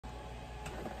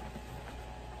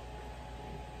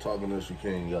Talking this you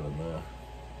can't get it, man.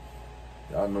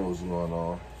 Y'all know what's going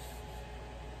on.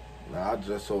 Now I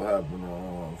just so happen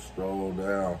to stroll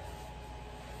down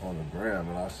on the gram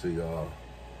and I see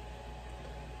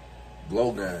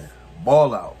Glow Gang,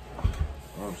 Ballout.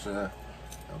 You know what I'm saying?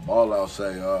 And Ballout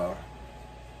say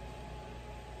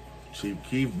Chief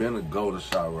Keef been a go to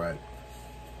shot right.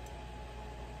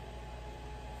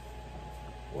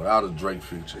 Without a Drake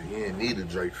feature. He ain't need a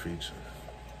Drake feature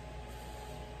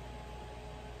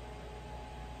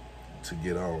to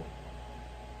get on.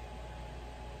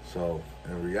 So,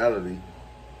 in reality,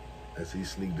 as he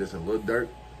sneak dissing Lil Durk,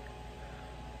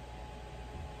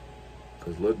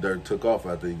 because Lil Durk took off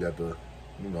after he got the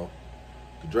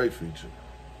Drake feature.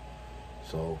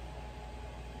 So,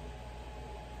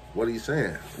 what are you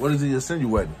saying? What is he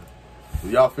insinuating? Do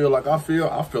y'all feel like I feel?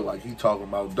 I feel like he talking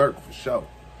about Durk for sure.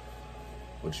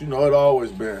 But it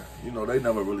always been, they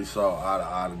never really saw eye to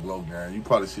eye the Glow Gang. You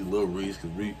probably see Lil Reese,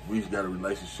 because Reese got a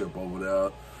relationship over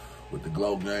there with the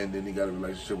Glow Gang, then he got a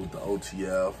relationship with the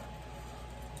OTF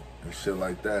and shit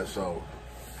like that. So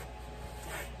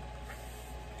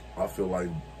I feel like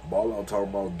Ballout talking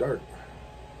about Durk.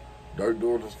 Durk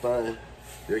doing his thing.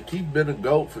 Yeah, Keef been a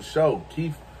GOAT for sure.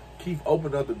 Keef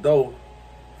opened up the door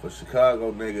for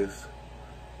Chicago niggas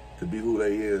to be who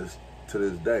they is to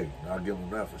this day. I'll give them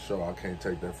that for sure. I can't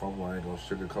take that from them. I ain't gonna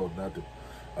sugarcoat nothing.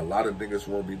 A lot of niggas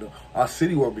won't be known. Our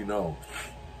city won't be known.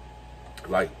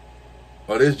 Like,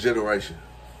 or this generation,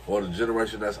 or the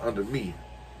generation that's under me.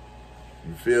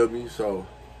 You feel me? So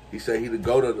he said he the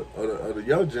GOAT of the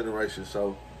young generation.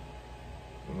 So,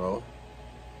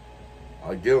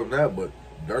 I give him that. But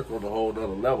Durk on a whole nother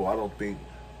level. I don't think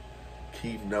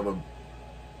Keef never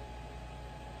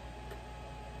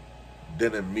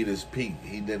didn't meet his peak.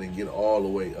 He didn't get all the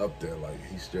way up there. Like,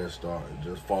 he's just started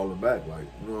just falling back. Like,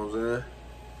 you know what I'm saying?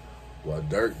 While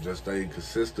Durk just stayed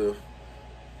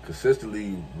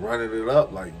consistently running it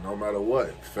up, like, no matter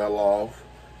what. Fell off,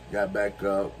 got back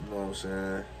up, you know what I'm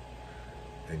saying?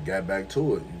 And got back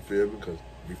to it, you feel me? Because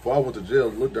before I went to jail,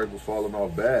 Lil Durk was falling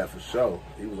off bad for sure.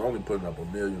 He was only putting up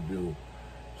 1 million views.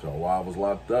 So while I was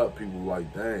locked up, people were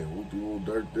like, dang, who do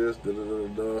Durk this,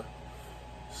 da-da-da-da.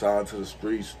 Signed to the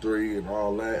Streets 3 and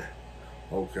all that.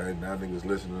 Okay, now niggas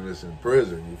listening to this in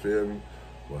prison, you feel me?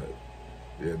 But,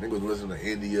 yeah, niggas listening to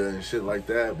India and shit like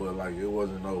that, but, like, it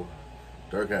wasn't no...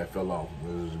 Durk had fell off.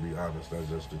 Let's just be honest. That's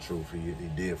just the truth. He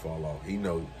did fall off. He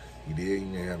know he did.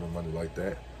 He ain't have no money like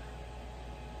that.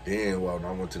 Then, when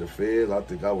I went to the feds, I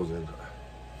think I was in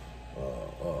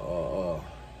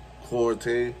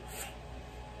quarantine.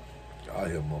 I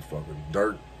hear motherfucking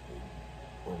Durk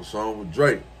on a song with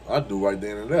Drake. I knew right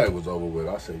then and there it was over with.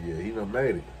 I said, yeah, he done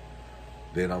made it.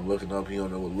 Then I'm looking up, he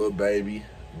on there with Lil Baby.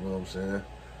 You know what I'm saying?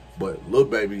 But Lil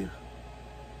Baby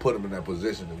put him in that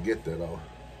position to get that, though.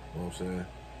 You know what I'm saying?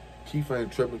 Keef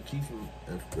ain't tripping. Keef in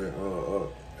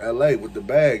L.A. with the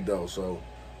bag, though. So,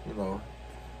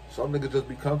 some niggas just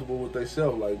be comfortable with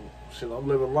themselves. Like, shit, I'm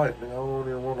living life, nigga. I don't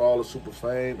even want all the super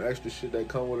fame, extra shit that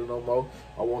come with it no more.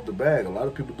 I want the bag. A lot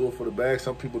of people do it for the bag.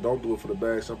 Some people don't do it for the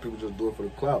bag. Some people just do it for the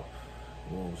clout.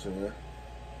 You know what I'm saying?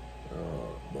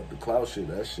 But the clout shit,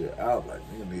 that shit out. Like,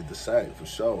 nigga need the sack for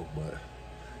sure. But,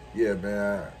 yeah,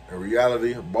 man, in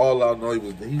reality, Ballout, know he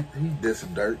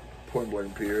dissing Durk. Point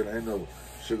blank period. Ain't no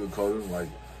sugarcoating. Like,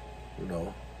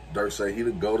 Durk say he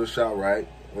the GOAT to shot right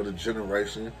for the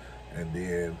generation, and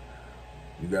then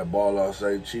you got Ballout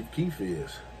say Chief Keef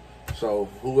is. So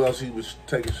who else he was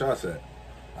taking shots at?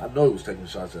 I know he was taking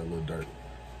shots at Lil Durk.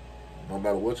 No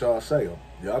matter what y'all say,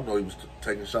 y'all know he was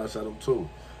taking shots at him too.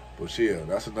 But yeah,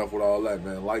 that's enough with all that,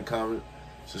 man. Like, comment,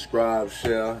 subscribe,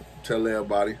 share, tell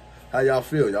everybody. How y'all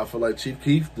feel? Y'all feel like Chief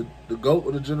Keef, the GOAT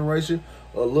of the generation,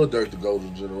 or Lil Durk, the GOAT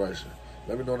of the generation?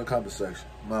 Let me know in the comment section.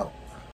 I'm out.